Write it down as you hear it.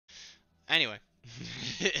Anyway.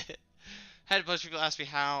 Had a bunch of people ask me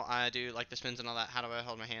how I do like the spins and all that. How do I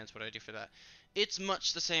hold my hands? What do I do for that? It's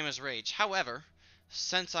much the same as Rage. However,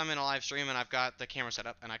 since I'm in a live stream and I've got the camera set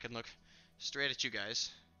up and I can look straight at you guys.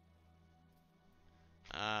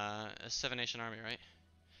 A 7 Nation Army, right?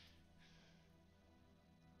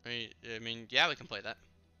 I mean, yeah, we can play that.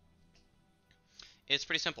 It's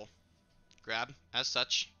pretty simple. Grab, as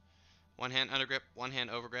such. One hand under grip, one hand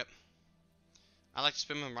over grip. I like to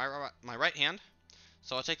spin with my right hand.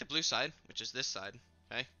 So I'll take the blue side, which is this side,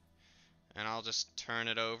 okay? And I'll just turn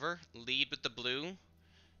it over, lead with the blue,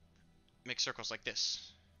 make circles like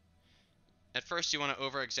this. At first you want to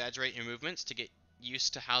over-exaggerate your movements to get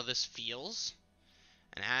used to how this feels.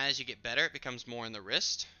 And as you get better, it becomes more in the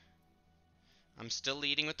wrist. I'm still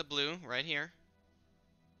leading with the blue right here.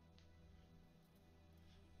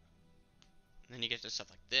 And then you get to stuff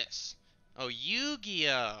like this. Oh,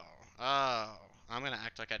 Yu-Gi-Oh! Oh, I'm gonna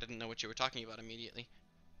act like I didn't know what you were talking about immediately.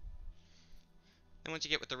 And once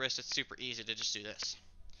you get with the wrist, it's super easy to just do this.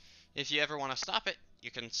 If you ever want to stop it,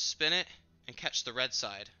 you can spin it and catch the red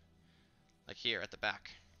side. Like here at the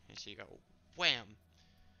back. And so you go, wham!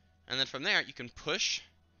 And then from there, you can push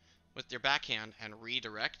with your backhand and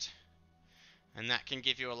redirect. And that can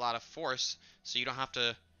give you a lot of force, so you don't have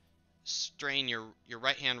to strain your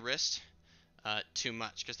right hand wrist too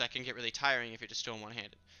much, because that can get really tiring if you're just doing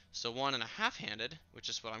one-handed. So 1.5-handed, which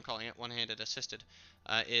is what I'm calling it, one-handed assisted,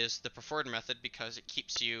 is the preferred method because it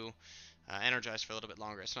keeps you energized for a little bit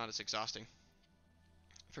longer. It's not as exhausting.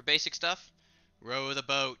 For basic stuff, row the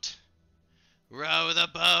boat. Row the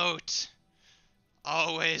boat!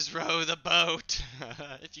 Always row the boat!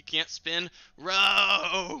 If you can't spin,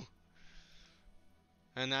 row!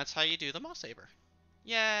 And that's how you do the Maul Saber.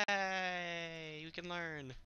 Yay! We can learn.